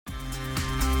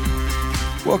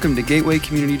Welcome to Gateway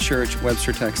Community Church,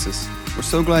 Webster, Texas. We're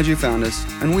so glad you found us,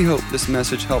 and we hope this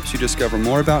message helps you discover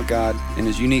more about God and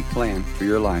His unique plan for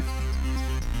your life.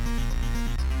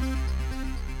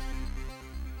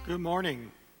 Good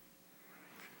morning.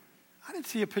 I didn't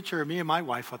see a picture of me and my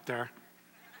wife up there.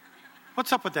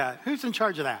 What's up with that? Who's in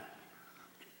charge of that?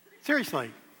 Seriously.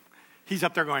 He's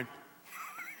up there going.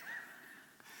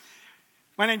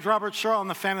 My name's Robert Sherrill. I'm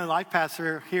the family life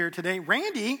pastor here today.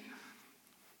 Randy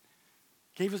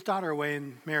gave his daughter away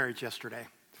in marriage yesterday.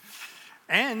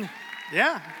 And,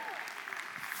 yeah,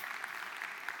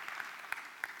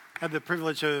 had the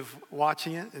privilege of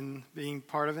watching it and being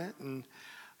part of it. And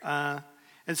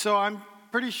so I'm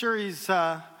pretty sure he's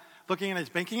looking at his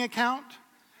banking account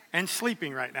and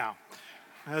sleeping right now.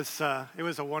 It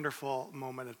was a wonderful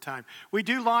moment of time. We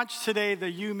do launch today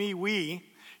the You, Me, We.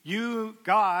 You,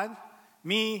 God,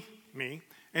 me,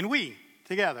 and we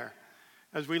together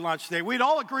as we launch today. We'd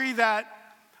all agree that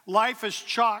life is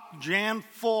jam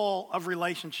full of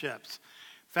relationships.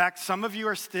 In fact, some of you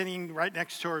are sitting right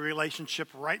next to a relationship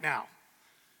right now.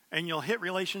 And you'll hit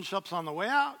relationships on the way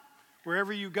out,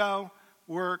 wherever you go,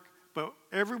 work, but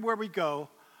everywhere we go,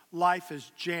 life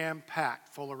is jam-packed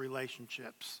full of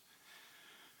relationships.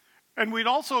 And we'd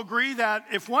also agree that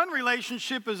if one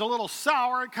relationship is a little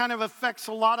sour, it kind of affects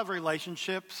a lot of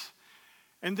relationships.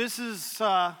 And this is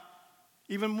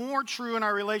even more true in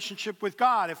our relationship with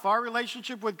God. If our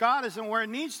relationship with God isn't where it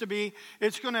needs to be,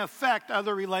 it's going to affect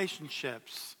other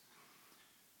relationships.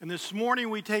 And this morning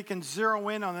we take and zero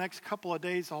in on the next couple of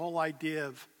days the whole idea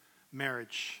of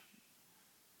marriage.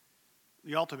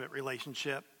 The ultimate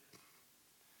relationship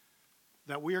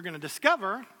that we are going to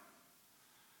discover,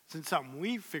 since something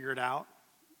we figured out,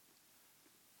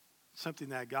 something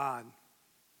that God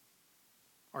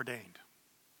ordained.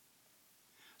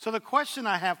 So the question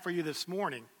I have for you this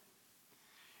morning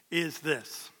is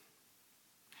this.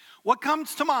 What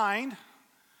comes to mind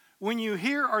when you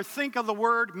hear or think of the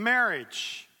word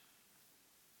marriage?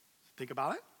 Think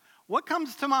about it. What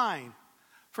comes to mind?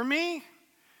 For me,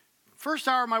 first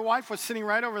hour, my wife was sitting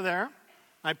right over there.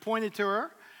 I pointed to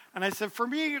her, and I said, for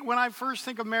me, when I first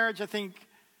think of marriage, I think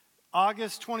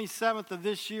August 27th of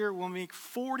this year will make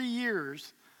 40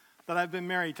 years that I've been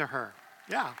married to her.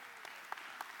 Yeah.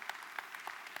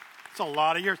 It's a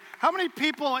lot of years. How many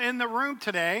people in the room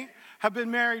today have been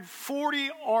married 40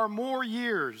 or more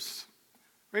years?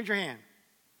 Raise your hand.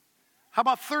 How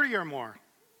about 30 or more?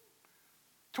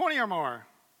 20 or more?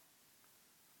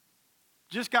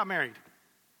 Just got married.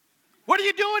 What are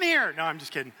you doing here? No, I'm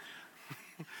just kidding.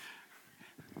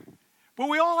 But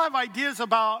we all have ideas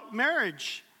about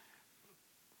marriage.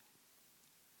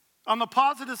 On the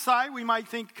positive side, we might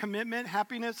think commitment,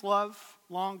 happiness, love,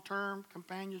 long-term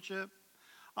companionship.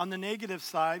 On the negative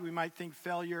side, we might think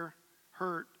failure,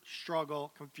 hurt,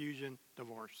 struggle, confusion,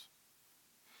 divorce.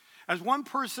 As one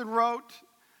person wrote,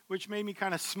 which made me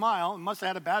kind of smile, and must have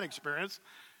had a bad experience,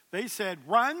 they said,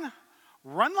 run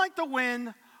like the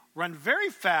wind, run very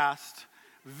fast,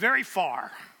 very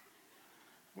far,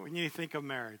 when you think of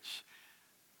marriage.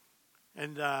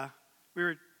 And we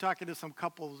were talking to some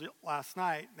couples last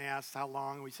night, and they asked how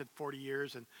long, and we said 40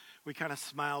 years, and we kind of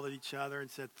smiled at each other and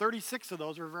said 36 of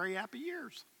those were very happy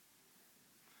years.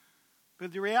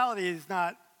 But the reality is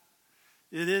not,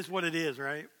 it is what it is,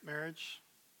 right? Marriage.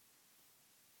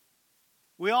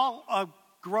 We all have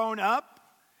grown up,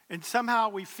 and somehow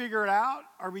we figure it out,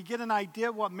 or we get an idea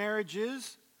of what marriage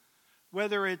is,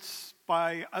 whether it's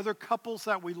by other couples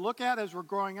that we look at as we're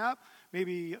growing up,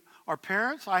 maybe our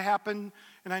parents. I happen,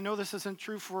 and I know this isn't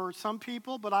true for some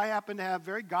people, but I happen to have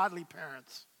very godly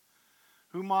parents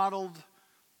who modeled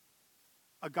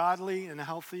a godly and a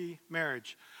healthy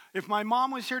marriage. If my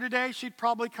mom was here today, she'd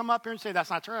probably come up here and say, that's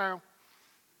not true. And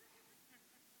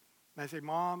I say,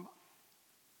 Mom,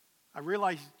 I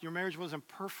realize your marriage wasn't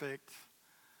perfect,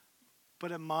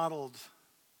 but it modeled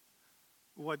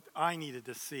what I needed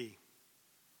to see.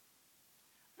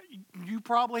 You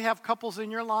probably have couples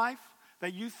in your life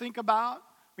that you think about.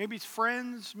 Maybe it's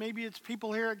friends. Maybe it's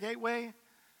people here at Gateway.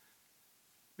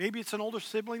 Maybe it's an older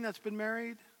sibling that's been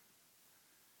married.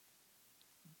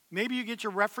 Maybe you get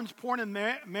your reference point in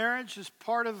marriage as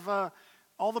part of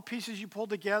all the pieces you pull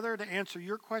together to answer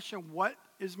your question, what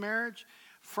is marriage,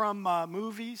 from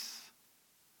movies.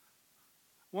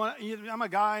 I'm a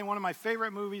guy, and one of my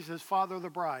favorite movies is Father of the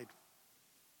Bride.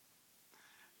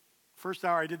 First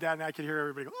hour I did that, and I could hear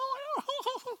everybody go,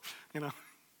 oh, you know.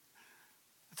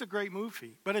 It's a great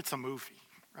movie, but it's a movie,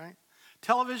 right?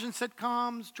 Television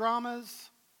sitcoms, dramas,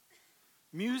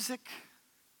 music.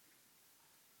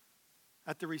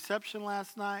 At the reception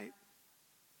last night,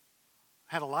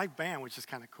 I had a live band, which is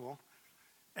kind of cool,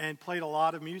 and played a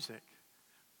lot of music.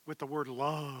 with the word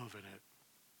love in it.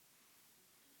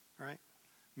 Right?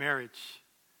 Marriage.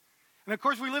 And of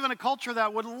course, we live in a culture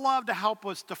that would love to help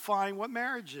us define what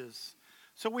marriage is.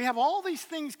 So we have all these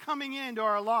things coming into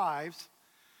our lives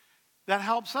that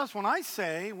helps us.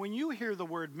 When you hear the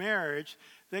word marriage,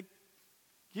 that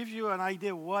gives you an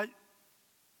idea what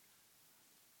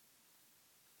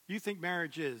you think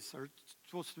marriage is, or it's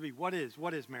supposed to be. What is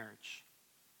marriage?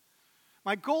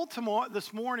 My goal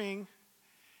this morning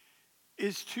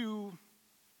is to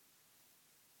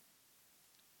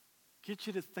get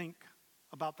you to think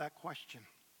about that question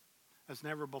as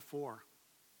never before.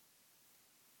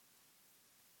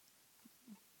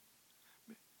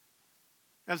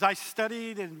 As I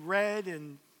studied and read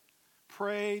and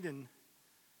prayed, and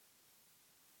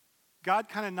God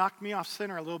kind of knocked me off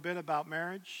center a little bit about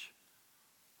marriage.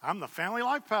 I'm the family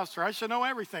life pastor. I should know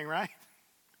everything, right?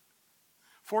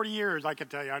 40 years, I can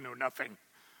tell you I know nothing.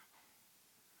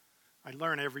 I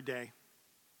learn every day.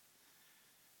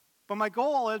 But my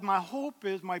goal is, my hope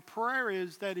is, my prayer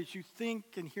is that as you think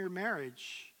and hear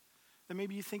marriage, that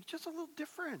maybe you think just a little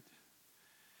different.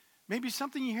 Maybe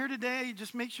something you hear today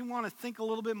just makes you want to think a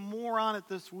little bit more on it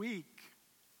this week.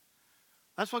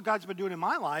 That's what God's been doing in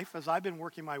my life as I've been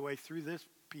working my way through this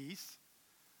piece.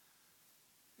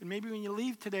 And maybe when you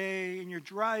leave today and you're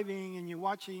driving and you're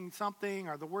watching something,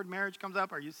 or the word marriage comes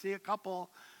up, or you see a couple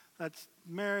that's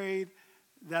married,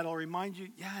 that'll remind you,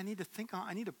 yeah, I need to think on,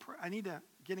 I need to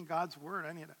get in God's word.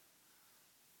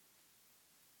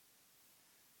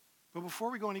 But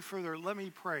before we go any further, let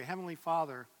me pray. Heavenly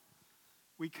Father,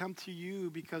 we come to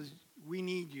you because we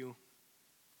need you.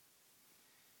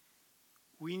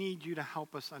 We need you to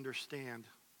help us understand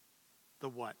the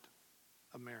what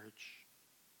of marriage.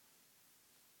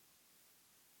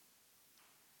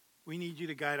 We need you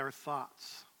to guide our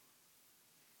thoughts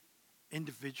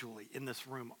individually in this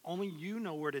room. Only you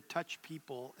know where to touch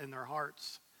people in their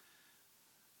hearts.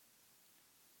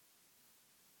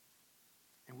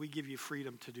 And we give you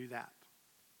freedom to do that.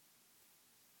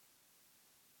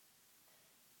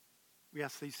 We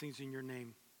ask these things in your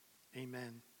name.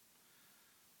 Amen.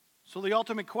 So the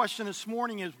ultimate question this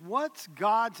morning is, what's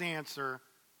God's answer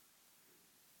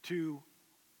to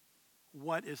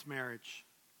what is marriage?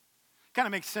 Kind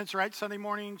of makes sense, right? Sunday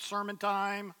morning, sermon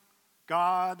time,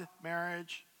 God,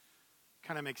 marriage.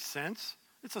 Kind of makes sense.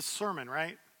 It's a sermon,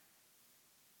 right?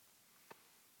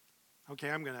 Okay,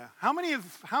 how many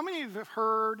have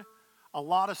heard a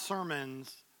lot of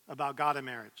sermons about God and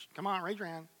marriage? Come on, raise your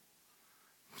hand.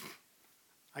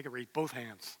 I can raise both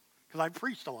hands because I've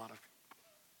preached a lot of.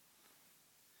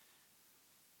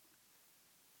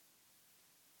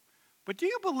 But do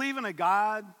you believe in a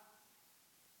God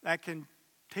that can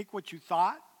take what you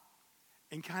thought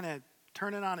and kind of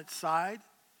turn it on its side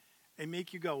and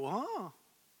make you go, oh,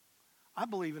 I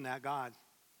believe in that God.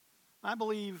 I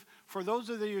believe for those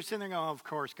of you who are sitting there going, of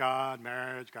course, God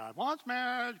wants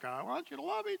marriage, God wants you to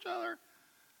love each other.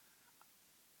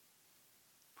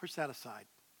 Push that aside.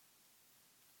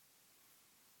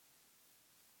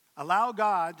 Allow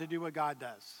God to do what God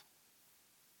does.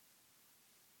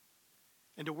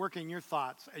 And to work in your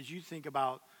thoughts as you think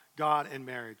about God and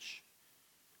marriage.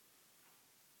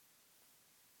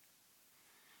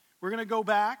 We're going to go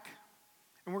back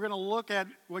and we're going to look at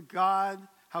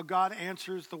how God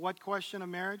answers the what question of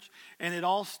marriage. And it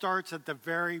all starts at the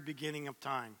very beginning of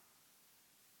time.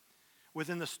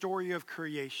 Within the story of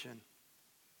creation.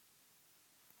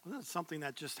 Well, this is something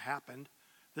that just happened.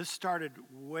 This started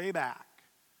way back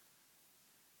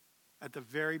at the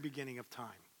very beginning of time.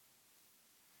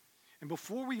 And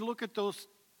before we look at those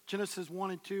Genesis 1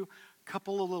 and 2, a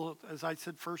couple of little, as I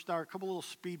said first hour, a couple of little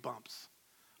speed bumps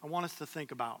I want us to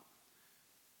think about.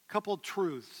 A couple of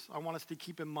truths I want us to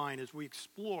keep in mind as we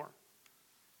explore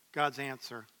God's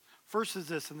answer. First is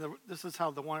this, and this is how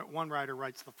the one writer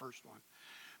writes the first one.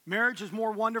 Marriage is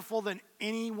more wonderful than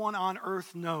anyone on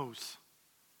earth knows.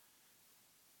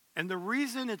 And the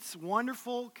reason it's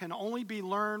wonderful can only be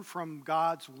learned from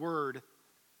God's word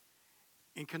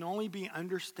and can only be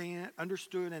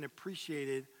understood and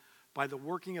appreciated by the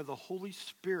working of the Holy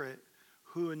Spirit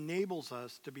who enables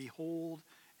us to behold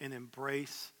and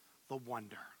embrace the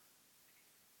wonder.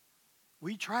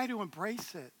 We try to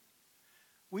embrace it.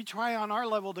 We try on our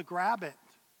level to grab it.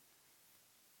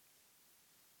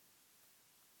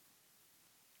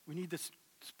 We need the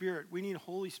Spirit. We need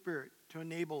Holy Spirit to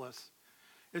enable us.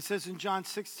 It says in John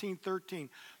 16:13,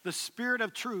 the Spirit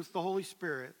of truth, the Holy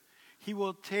Spirit, He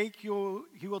will take you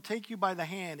by the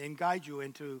hand and guide you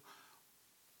into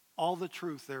all the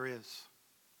truth there is.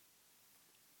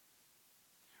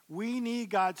 We need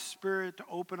God's Spirit to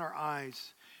open our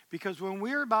eyes, because when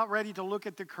we're about ready to look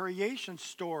at the creation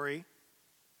story,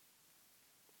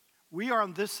 We are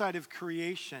on this side of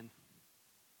creation.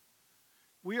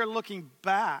 We are looking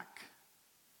back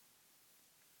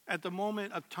at the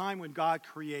moment of time when God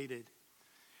created.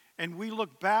 And we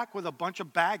look back with a bunch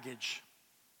of baggage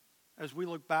as we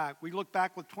look back. We look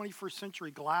back with 21st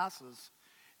century glasses,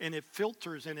 and it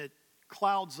filters and it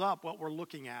clouds up what we're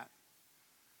looking at.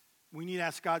 We need to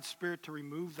ask God's Spirit to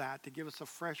remove that, to give us a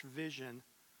fresh vision,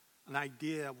 an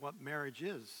idea of what marriage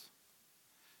is.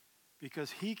 Because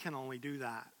He can only do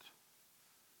that.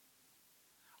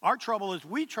 Our trouble is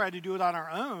we try to do it on our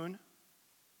own.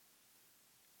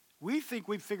 We think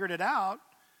we've figured it out,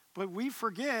 but we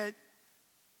forget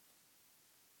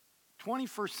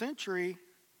 21st century,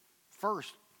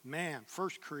 first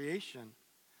creation.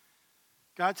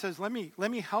 God says, let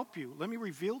me help you. Let me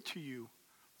reveal to you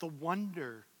the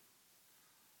wonder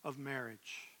of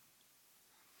marriage.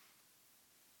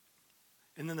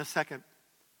 And then the second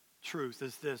truth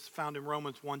is this, found in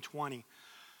Romans 1:20.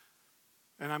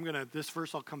 And this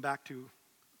verse I'll come back to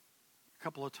a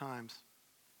couple of times.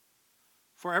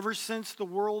 For ever since the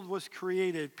world was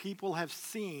created, people have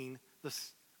seen the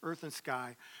earth and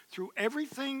sky. Through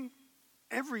everything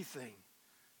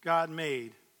God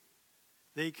made,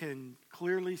 they can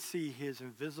clearly see His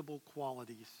invisible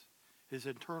qualities, His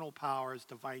eternal power, His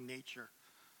divine nature.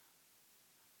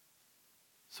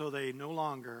 So they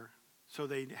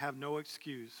have no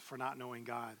excuse for not knowing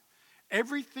God.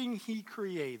 Everything He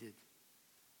created,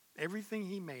 everything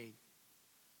He made,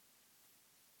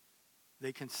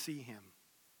 they can see Him.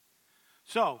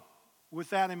 So,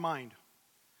 with that in mind,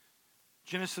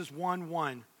 Genesis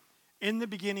 1:1, in the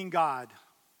beginning God.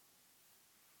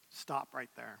 Stop right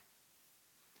there.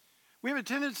 We have a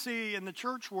tendency in the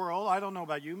church world, I don't know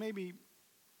about you, maybe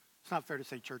it's not fair to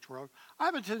say church world. I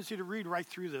have a tendency to read right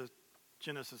through the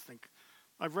Genesis thing.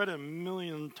 I've read it a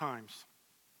million times.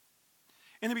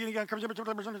 In the beginning God comes.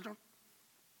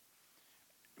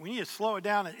 We need to slow it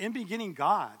down. In the beginning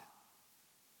God.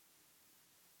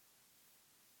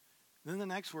 Then the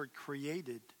next word,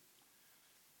 created.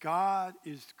 God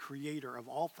is the creator of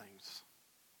all things.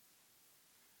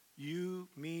 You,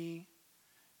 me,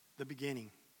 the beginning.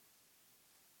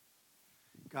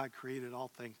 God created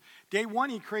all things. Day 1,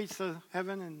 He creates the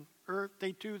heaven and earth.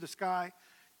 Day 2, the sky.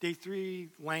 Day 3,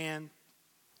 land.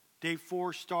 Day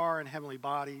 4, star and heavenly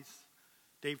bodies.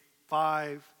 Day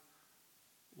 5,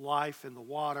 life in the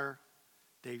water.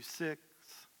 Day 6,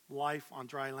 life on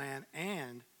dry land.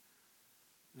 And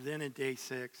then in day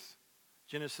 6,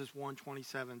 Genesis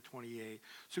 1:27-28.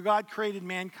 So God created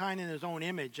mankind in His own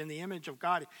image. In the image of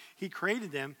God, He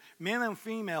created them. Male and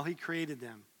female, He created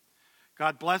them.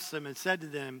 God blessed them and said to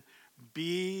them,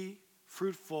 be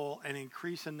fruitful and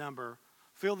increase in number.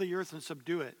 Fill the earth and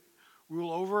subdue it.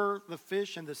 Rule over the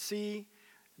fish and the sea,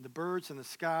 and the birds in the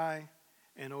sky,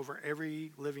 and over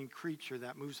every living creature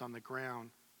that moves on the ground.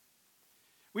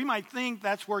 We might think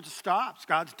that's where it stops.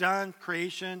 God's done,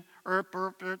 creation, earth,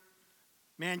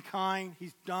 mankind,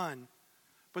 He's done.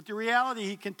 But the reality,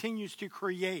 He continues to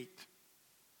create.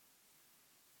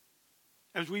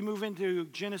 As we move into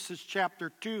Genesis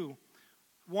chapter 2,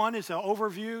 1 is an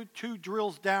overview, 2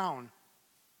 drills down.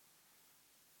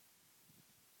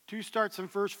 2 starts in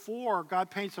verse 4. God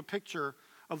paints a picture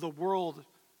of the world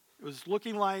it was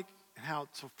looking like and how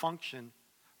it's a function.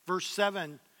 Verse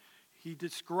 7, He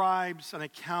describes an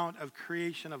account of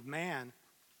creation of man.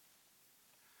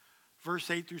 Verse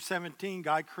 8-17,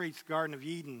 God creates the Garden of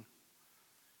Eden.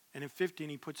 And in 15,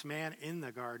 He puts man in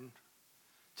the garden.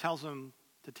 Tells him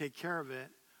to take care of it,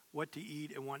 what to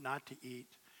eat and what not to eat.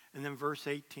 And then verse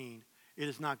 18, it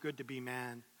is not good to be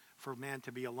man, for man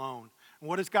to be alone. And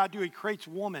what does God do? He creates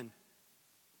woman.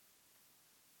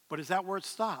 But is that where it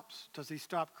stops? Does He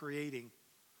stop creating?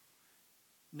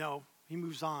 No, He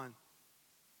moves on.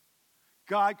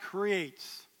 God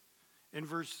creates in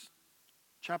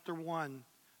chapter 1,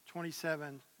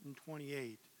 27 and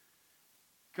 28.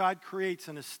 God creates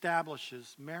and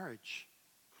establishes marriage.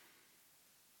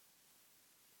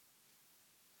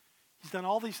 He's done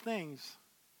all these things,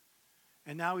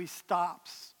 and now He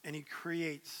stops and He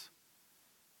creates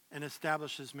and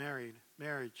establishes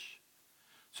marriage.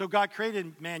 So God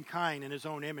created mankind in His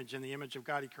own image. In the image of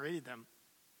God He created them.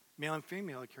 Male and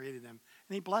female He created them.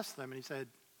 And He blessed them and He said,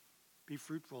 be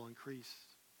fruitful, increase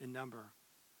in number.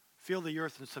 Fill the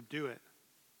earth and subdue it.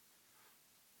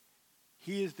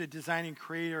 He is the designing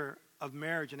creator of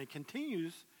marriage. And it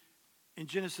continues in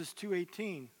Genesis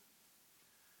 2:18.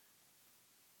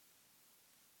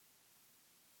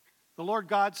 The Lord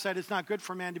God said, it's not good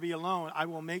for man to be alone. I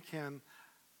will make him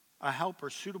a helper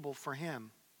suitable for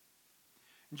him.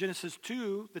 In Genesis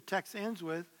 2, the text ends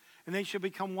with, and they shall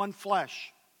become one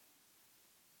flesh.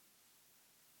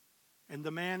 And the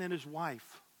man and his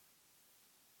wife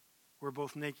were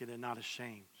both naked and not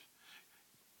ashamed.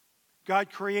 God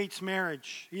creates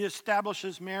marriage. He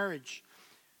establishes marriage.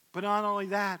 But not only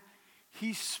that,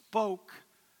 he spoke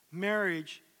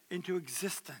marriage into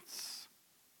existence.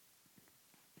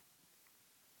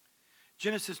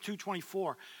 Genesis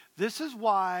 2:24. This is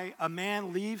why a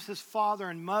man leaves his father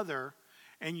and mother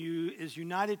and is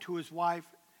united to his wife,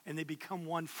 and they become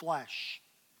one flesh.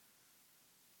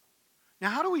 Now,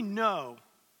 how do we know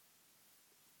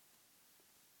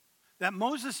that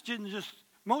Moses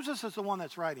is the one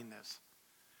that's writing this,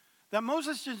 that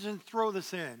Moses didn't throw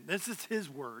this in? This is his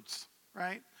words,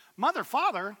 right? Mother,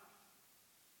 father.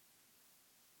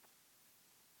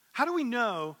 How do we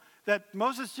know that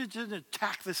Moses didn't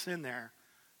tack this in there,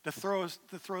 to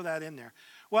throw that in there?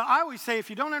 Well, I always say if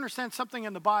you don't understand something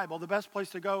in the Bible, the best place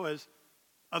to go is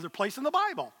other place in the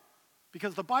Bible,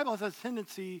 because the Bible has a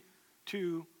tendency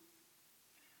to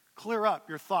clear up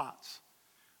your thoughts.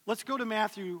 Let's go to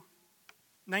Matthew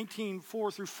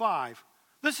 19:4-5.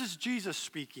 This is Jesus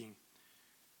speaking.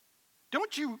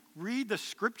 Don't you read the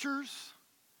scriptures?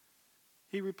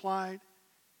 He replied.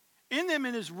 In them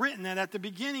it is written that at the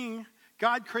beginning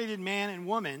God created man and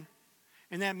woman,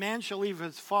 and that man shall leave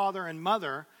his father and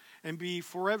mother and be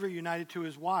forever united to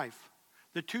his wife.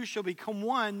 The two shall become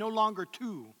one, no longer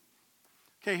two.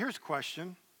 Okay, here's a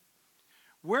question.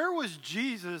 Where was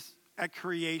Jesus at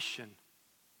creation?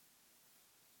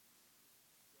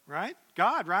 Right?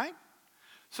 God, right?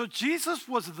 So Jesus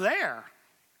was there.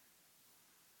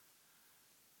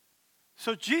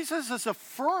 So Jesus is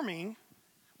affirming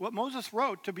what Moses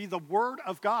wrote to be the Word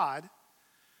of God.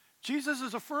 Jesus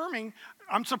is affirming.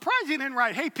 I'm surprised he didn't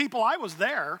write, hey, people, I was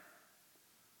there.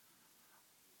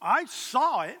 I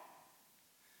saw it.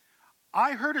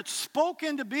 I heard it spoke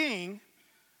into being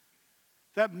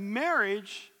that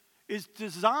marriage is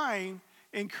designed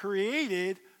and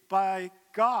created by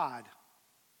God.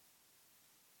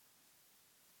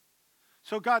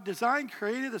 So God designed,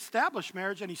 created, established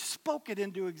marriage, and he spoke it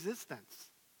into existence.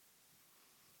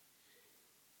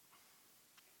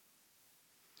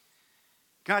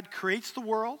 God creates the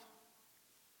world.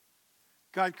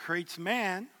 God creates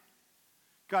man.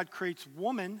 God creates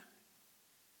woman.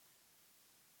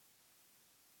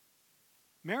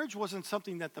 Marriage wasn't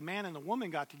something that the man and the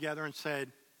woman got together and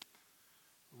said,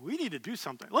 we need to do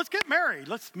something. Let's get married.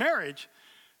 Let's marriage.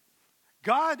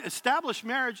 God established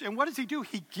marriage, and what does he do?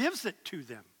 He gives it to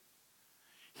them.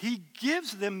 He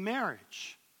gives them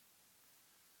marriage.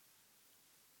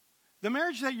 The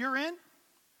marriage that you're in,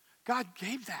 God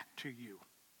gave that to you.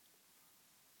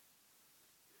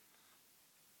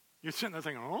 You're sitting there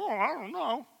thinking, oh, I don't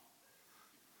know.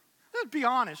 Let's be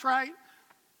honest, right?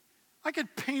 I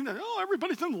could paint it, oh,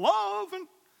 everybody's in love. And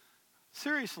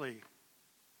seriously.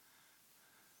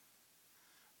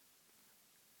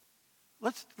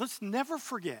 Let's never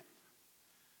forget,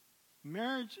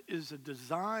 marriage is a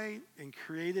design and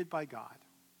created by God.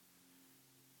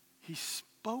 He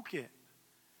spoke it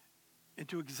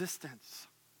into existence.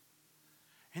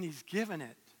 And he's given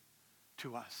it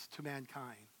to us, to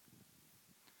mankind.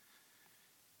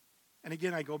 And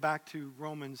again, I go back to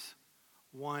Romans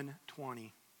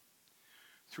 1:20.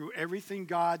 Through everything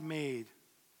God made,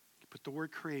 put the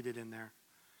word created in there,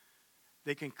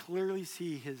 they can clearly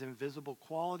see his invisible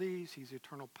qualities, his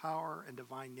eternal power, and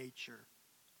divine nature.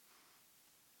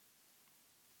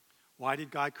 Why did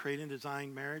God create and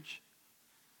design marriage?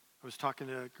 I was talking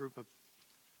to a group of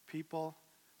people.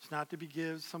 It's not to be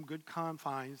given some good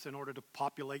confines in order to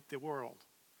populate the world.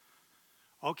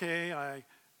 Okay, I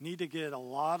need to get a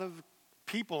lot of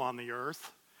people on the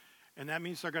earth, and that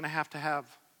means they're going to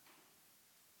have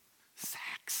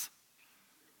sex.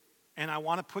 And I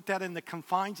want to put that in the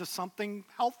confines of something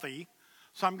healthy,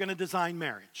 so I'm going to design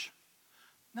marriage.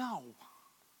 No.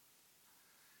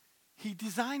 He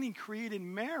designed and created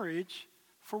marriage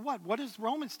for what? What does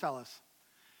Romans tell us?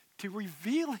 To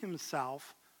reveal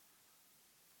himself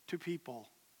to people.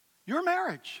 Your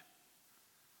marriage.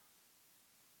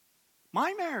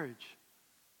 My marriage.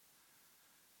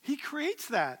 He creates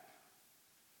that.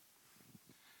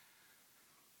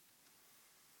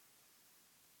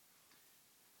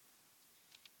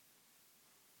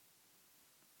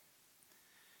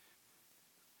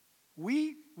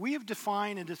 We have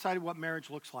defined and decided what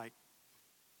marriage looks like.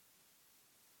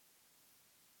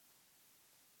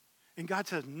 And God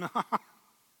says, no,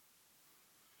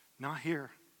 not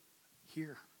here.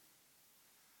 Here.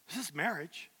 This is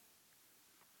marriage.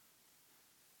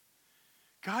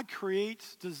 God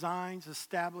creates, designs,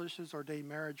 establishes, ordains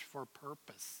marriage for a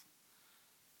purpose.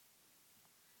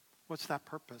 What's that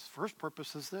purpose? First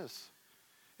purpose is this.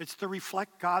 It's to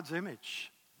reflect God's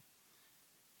image.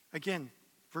 Again,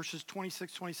 verses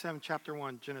 26, 27, chapter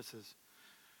 1, Genesis.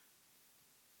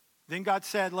 Then God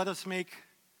said, let us make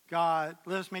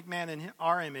man in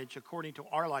our image according to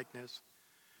our likeness.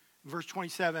 Verse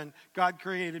 27, God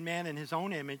created man in his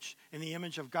own image. In the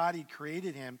image of God, he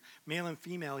created him. Male and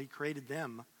female, he created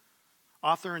them.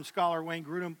 Author and scholar Wayne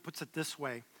Grudem puts it this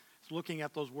way. He's looking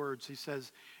at those words. He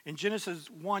says, in Genesis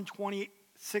 1,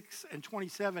 26 and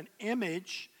 27,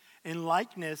 image and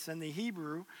likeness in the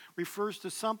Hebrew refers to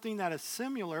something that is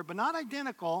similar but not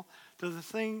identical to the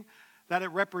thing that it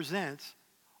represents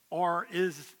or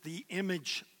is the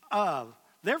image of.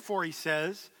 Therefore, he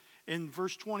says in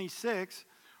verse 26,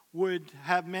 would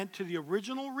have meant to the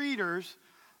original readers,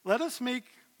 let us make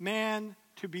man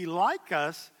to be like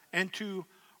us and to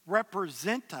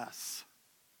represent us.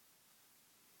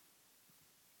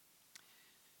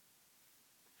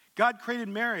 God created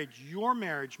marriage, your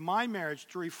marriage, my marriage,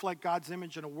 to reflect God's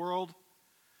image in a world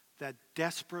that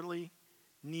desperately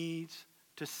needs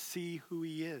to see who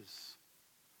he is.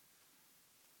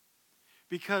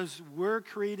 Because we're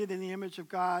created in the image of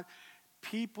God,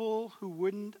 people who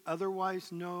wouldn't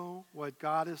otherwise know what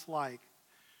God is like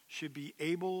should be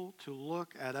able to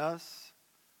look at us,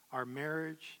 our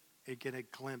marriage, and get a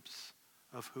glimpse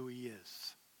of who he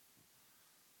is.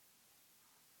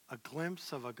 A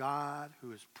glimpse of a God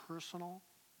who is personal,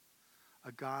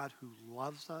 a God who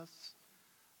loves us,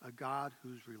 a God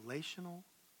who's relational,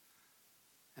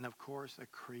 and of course, a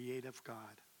creative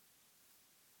God.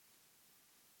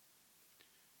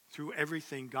 Through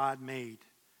everything God made,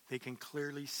 they can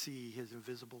clearly see his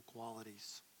invisible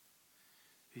qualities,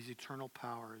 his eternal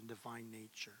power and divine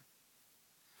nature.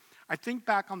 I think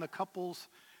back on the couples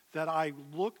that I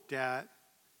looked at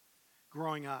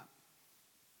growing up.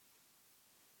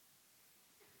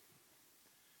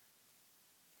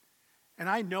 And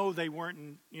I know they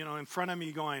weren't, in front of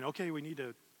me going, okay, we need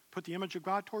to put the image of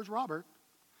God towards Robert.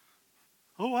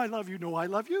 Oh, I love you. No, I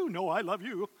love you. No, I love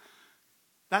you.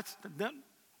 But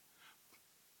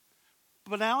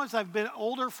now as I've been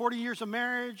older, 40 years of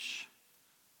marriage,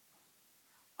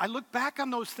 I look back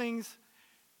on those things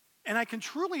and I can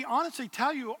truly, honestly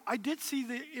tell you, I did see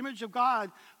the image of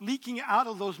God leaking out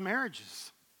of those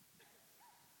marriages.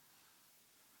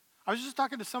 I was just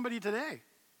talking to somebody today.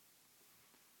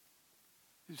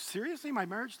 Seriously, my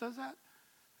marriage does that?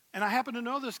 And I happen to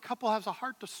know this couple has a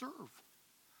heart to serve.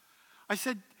 I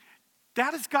said,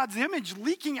 that is God's image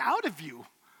leaking out of you.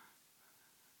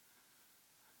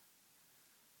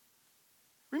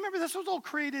 Remember, this was all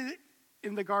created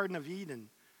in the Garden of Eden.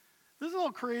 This is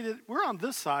all created, we're on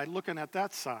this side looking at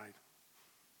that side.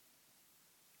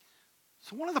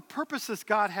 So one of the purposes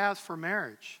God has for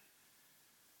marriage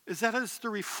is that it's to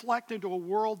reflect into a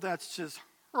world that's just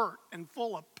hurt and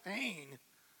full of pain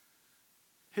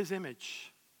his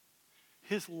image,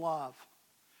 his love,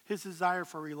 his desire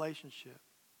for relationship,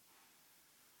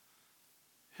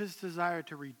 his desire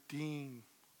to redeem,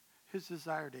 his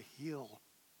desire to heal.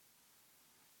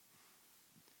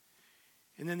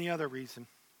 And then the other reason,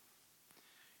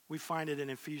 we find it in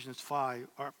Ephesians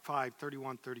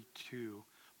 5:31-32.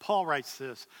 Paul writes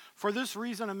this, for this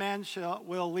reason a man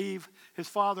will leave his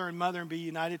father and mother and be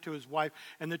united to his wife,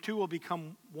 and the two will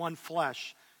become one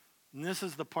flesh. And this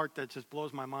is the part that just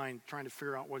blows my mind, trying to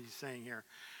figure out what he's saying here.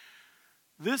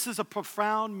 This is a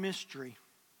profound mystery,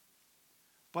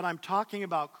 but I'm talking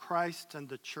about Christ and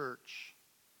the church.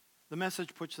 The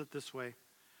Message puts it this way.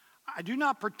 I do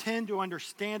not pretend to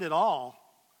understand it all.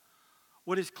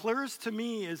 What is clearest to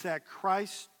me is that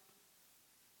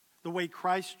the way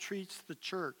Christ treats the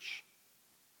church.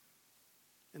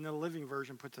 And the Living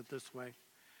Version puts it this way.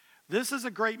 This is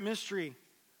a great mystery,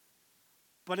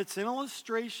 but it's an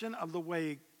illustration of the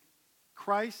way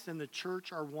Christ and the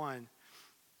church are one.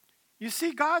 You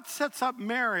see, God sets up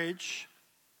marriage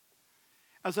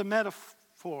as a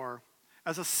metaphor,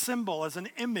 as a symbol, as an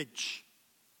image,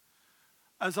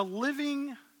 as a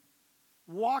living,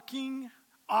 walking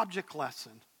object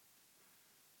lesson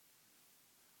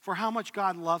for how much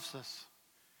God loves us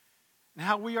and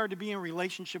how we are to be in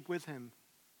relationship with him.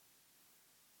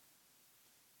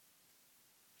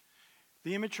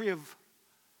 The imagery of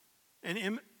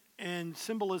and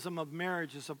symbolism of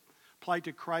marriage is applied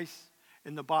to Christ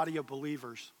in the body of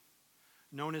believers,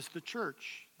 known as the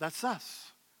church. That's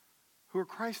us, who are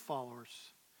Christ followers.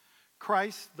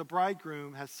 Christ, the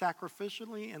bridegroom, has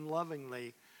sacrificially and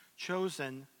lovingly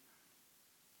chosen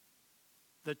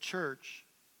the church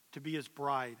to be his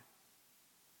bride.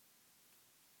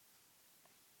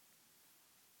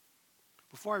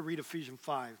 Before I read Ephesians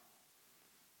 5,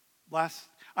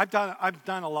 I've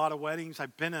done a lot of weddings.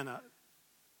 I've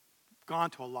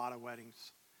gone to a lot of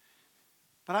weddings.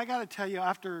 But I got to tell you,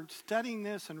 after studying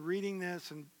this and reading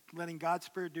this and letting God's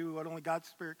Spirit do what only God's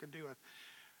Spirit can do,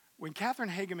 when Catherine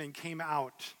Hageman came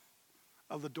out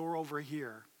of the door over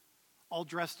here, all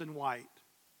dressed in white,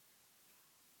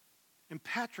 and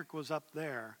Patrick was up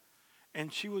there,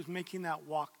 and she was making that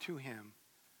walk to him,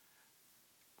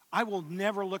 I will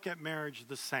never look at marriage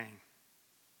the same,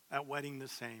 at wedding the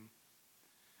same.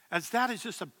 As that is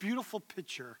just a beautiful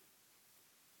picture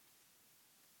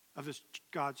of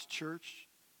God's church,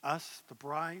 us, the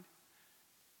bride,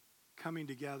 coming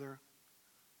together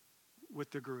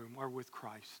with the groom or with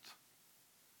Christ.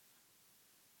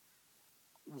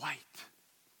 White.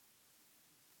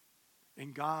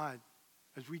 And God,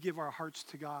 as we give our hearts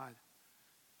to God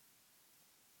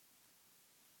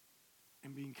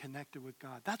and being connected with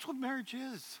God, that's what marriage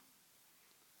is.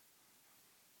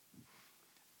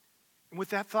 And with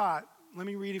that thought, let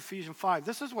me read Ephesians 5.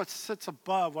 This is what sits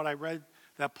above what I read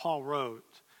that Paul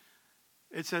wrote.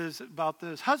 It says about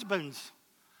this: husbands,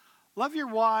 love your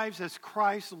wives as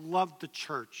Christ loved the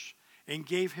church and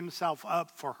gave himself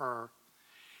up for her.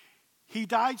 He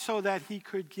died so that he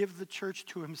could give the church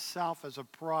to himself as a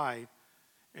bride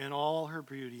in all her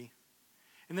beauty.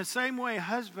 In the same way,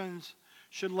 husbands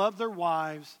should love their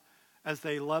wives as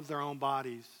they love their own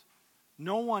bodies.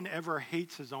 No one ever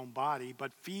hates his own body,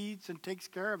 but feeds and takes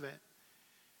care of it.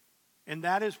 And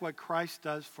that is what Christ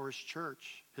does for his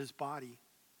church, his body.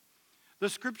 The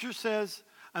scripture says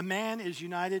a man is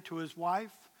united to his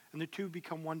wife, and the two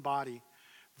become one body.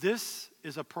 This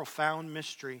is a profound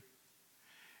mystery.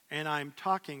 And I'm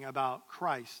talking about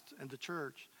Christ and the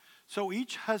church. So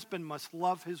each husband must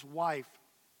love his wife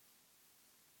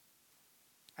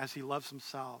as he loves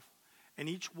himself. And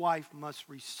each wife must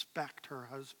respect her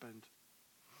husband.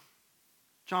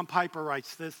 John Piper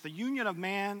writes this: the union of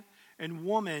man and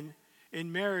woman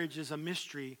in marriage is a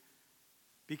mystery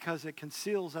because it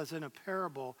conceals, as in a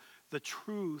parable, the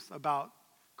truth about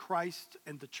Christ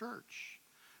and the church.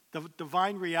 The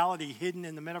divine reality hidden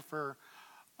in the metaphor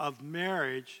of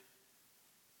marriage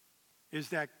is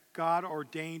that God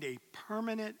ordained a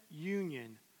permanent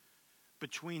union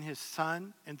between his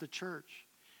Son and the church.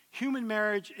 Human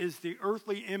marriage is the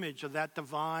earthly image of that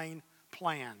divine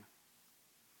plan.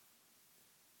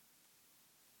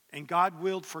 And God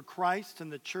willed for Christ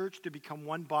and the church to become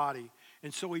one body.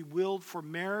 And so he willed for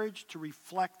marriage to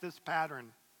reflect this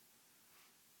pattern,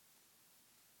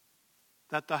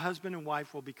 that the husband and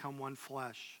wife will become one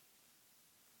flesh.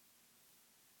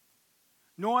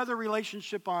 No other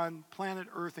relationship on planet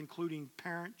Earth, including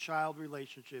parent-child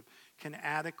relationship, can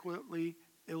adequately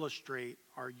illustrate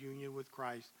our union with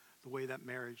Christ the way that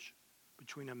marriage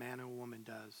between a man and a woman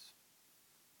does.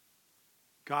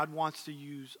 God wants to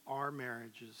use our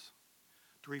marriages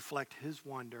to reflect his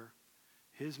wonder,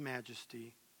 his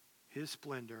majesty, his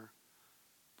splendor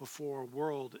before a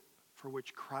world for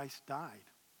which Christ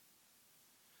died.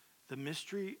 The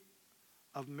mystery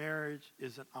of marriage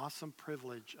is an awesome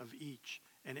privilege of each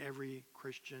and every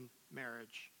Christian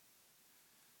marriage.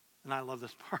 And I love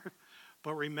this part.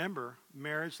 But remember,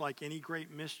 marriage, like any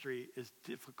great mystery, is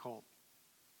difficult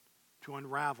to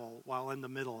unravel while in the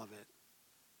middle of it.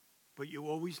 But you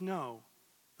always know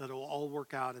that it will all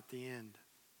work out at the end.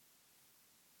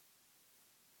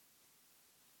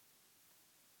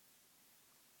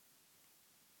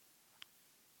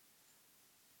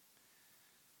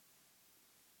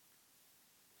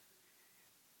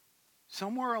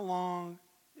 Somewhere along,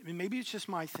 maybe it's just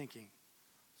my thinking,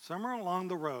 somewhere along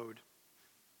the road,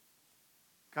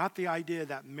 got the idea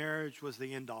that marriage was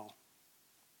the end all.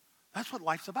 That's what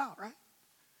life's about, right?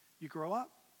 You grow up,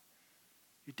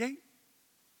 you date,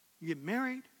 you get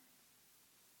married,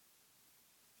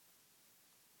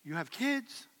 you have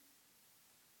kids,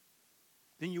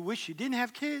 then you wish you didn't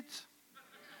have kids,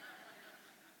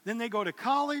 then they go to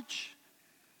college,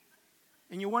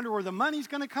 and you wonder where the money's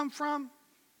going to come from.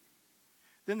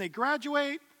 Then they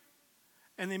graduate,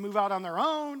 and they move out on their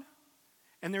own,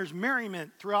 and there's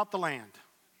merriment throughout the land.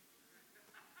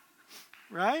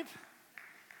 Right?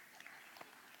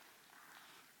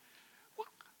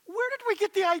 Where did we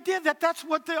get the idea that that's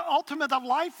what the ultimate of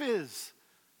life is?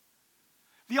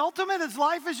 The ultimate of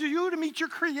life is you to meet your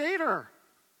Creator.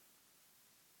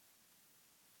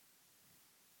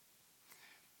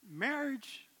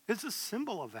 Marriage is a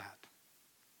symbol of that.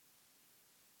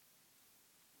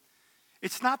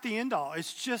 It's not the end all.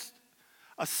 It's just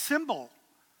a symbol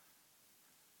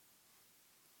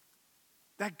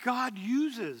that God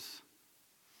uses.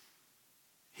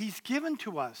 He's given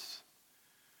to us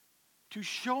to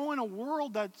show in a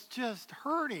world that's just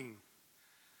hurting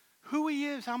who he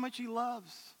is, how much he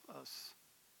loves us.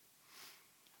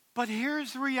 But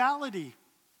here's the reality.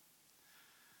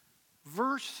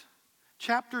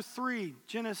 Chapter 3,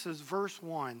 Genesis, verse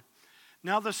 1.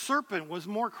 Now the serpent was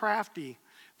more crafty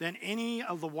than any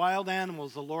of the wild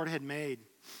animals the Lord had made.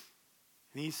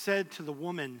 And he said to the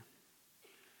woman,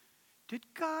 did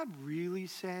God really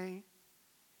say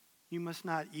you must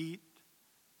not eat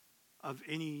of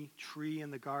any tree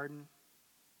in the garden?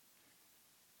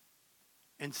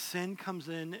 And sin comes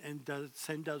in and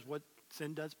sin does what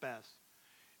sin does best.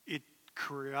 It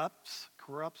corrupts,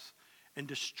 and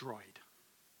destroyed.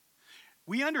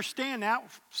 We understand that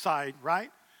side, right?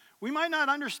 We might not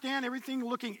understand everything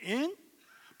looking in,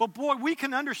 but boy, we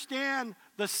can understand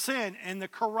the sin and the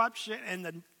corruption and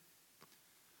the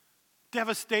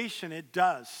devastation it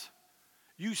does.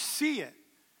 You see it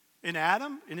in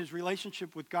Adam, in his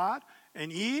relationship with God,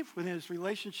 and Eve, in his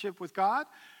relationship with God,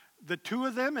 the two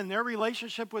of them in their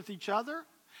relationship with each other,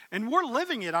 and we're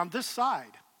living it on this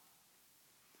side.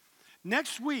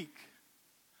 Next week,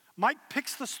 Mike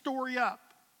picks the story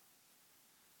up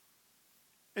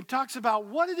and talks about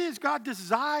what it is God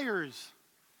desires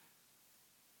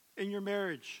in your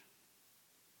marriage.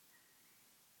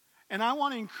 And I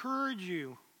want to encourage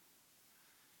you.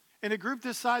 In a group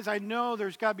this size, I know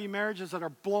there's got to be marriages that are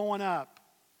blowing up.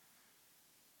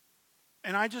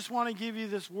 And I just want to give you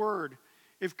this word.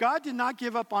 If God did not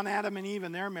give up on Adam and Eve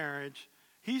in their marriage,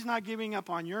 he's not giving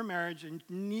up on your marriage, and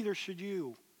neither should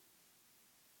you.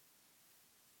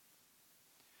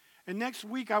 And next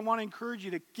week, I want to encourage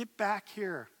you to get back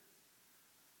here.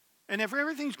 And if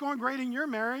everything's going great in your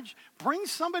marriage, bring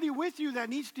somebody with you that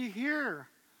needs to hear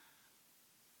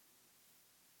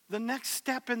the next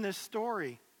step in this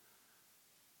story.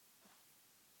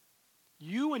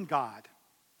 You and God.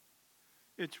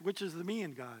 Which is the me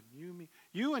and God.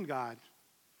 You and God.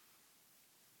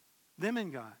 Them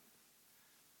and God.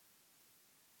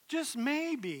 Just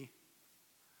maybe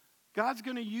God's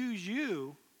going to use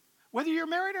you. Whether you're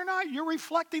married or not, you're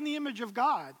reflecting the image of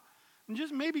God. And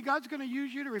just maybe God's going to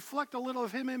use you to reflect a little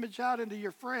of him image out into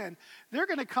your friend. They're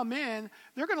going to come in.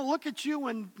 They're going to look at you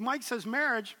when Mike says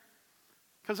marriage,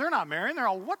 because they're not married. They're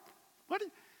all, what?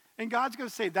 And God's going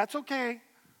to say, that's okay,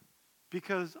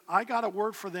 because I got a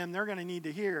word for them they're going to need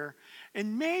to hear.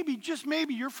 And maybe, just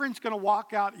maybe, your friend's going to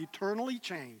walk out eternally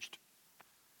changed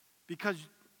because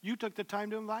you took the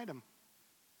time to invite them.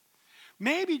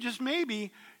 Maybe, just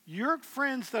maybe, your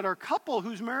friends that are a couple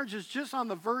whose marriage is just on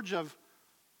the verge of,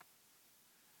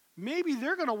 maybe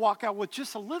they're going to walk out with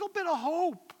just a little bit of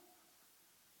hope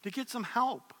to get some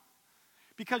help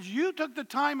because you took the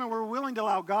time and were willing to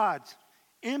allow God's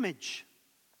image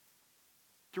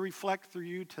to reflect through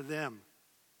you to them.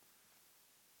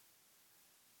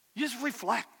 You just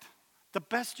reflect the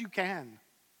best you can.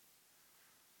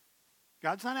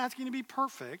 God's not asking you to be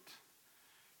perfect.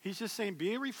 He's just saying,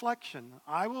 be a reflection.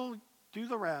 I will do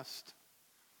the rest.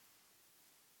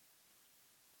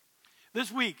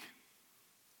 This week,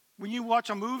 when you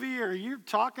watch a movie or you're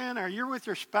talking or you're with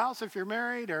your spouse if you're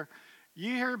married or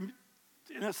you hear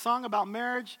in a song about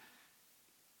marriage,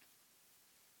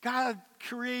 God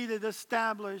created,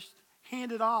 established,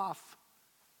 handed off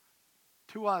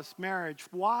to us marriage.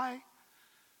 Why?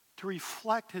 To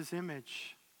reflect his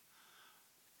image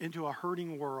into a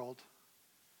hurting world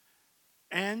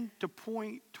and to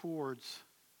point towards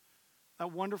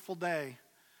that wonderful day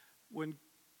when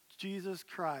Jesus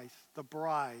Christ, the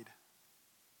bride,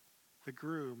 the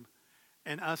groom,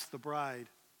 and us, the bride,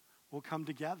 will come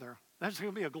together. That's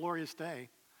going to be a glorious day.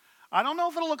 I don't know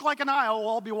if it'll look like an aisle. We'll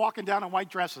all be walking down in white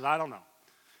dresses. I don't know.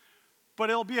 But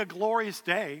it'll be a glorious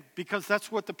day because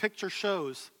that's what the picture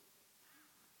shows.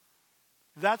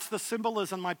 That's the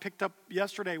symbolism I picked up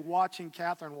yesterday watching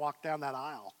Catherine walk down that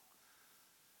aisle.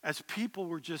 As people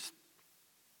were just,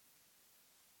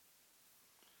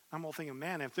 I'm all thinking,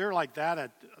 man, if they're like that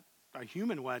at a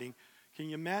human wedding, can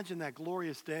you imagine that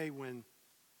glorious day when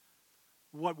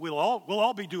what we'll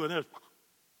all be doing this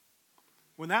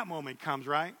when that moment comes,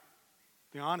 right?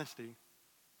 The honesty.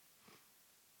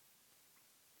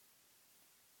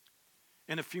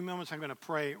 In a few moments, I'm going to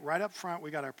pray. Right up front,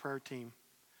 we got our prayer team.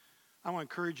 I want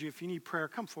to encourage you, if you need prayer,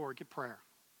 come forward, get prayer.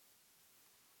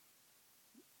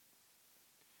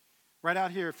 Right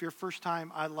out here, if you're first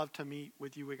time, I'd love to meet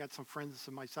with you. We got some friends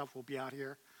and myself will be out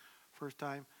here first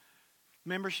time.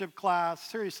 Membership class,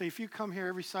 seriously, if you come here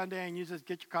every Sunday and you just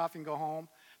get your coffee and go home,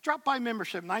 drop by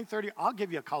membership, 9:30, I'll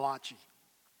give you a kolache.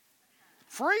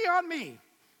 Free on me,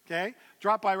 okay?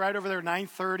 Drop by right over there,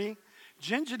 9:30.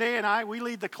 Jen, Jade, and I, we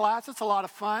lead the class. It's a lot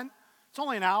of fun. It's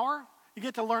only an hour. You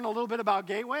get to learn a little bit about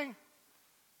Gateway.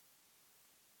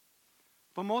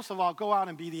 But most of all, go out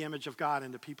and be the image of God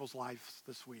into people's lives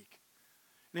this week.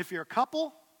 And if you're a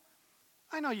couple,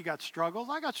 I know you got struggles.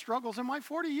 I got struggles. In my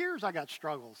 40 years, I got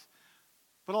struggles.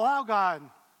 But allow God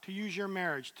to use your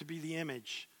marriage to be the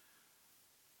image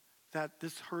that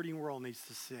this hurting world needs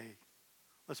to see.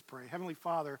 Let's pray. Heavenly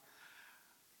Father,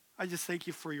 I just thank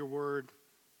you for your word.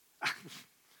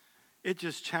 It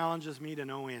just challenges me to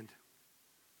no end.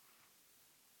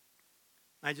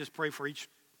 I just pray for each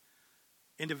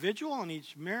individual and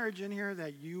each marriage in here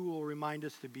that you will remind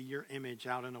us to be your image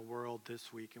out in the world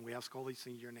this week. And we ask all these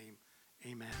things in your name.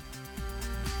 Amen.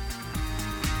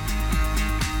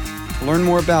 To learn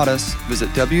more about us, visit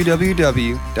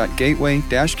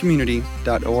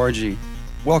www.gateway-community.org.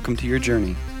 Welcome to your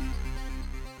journey.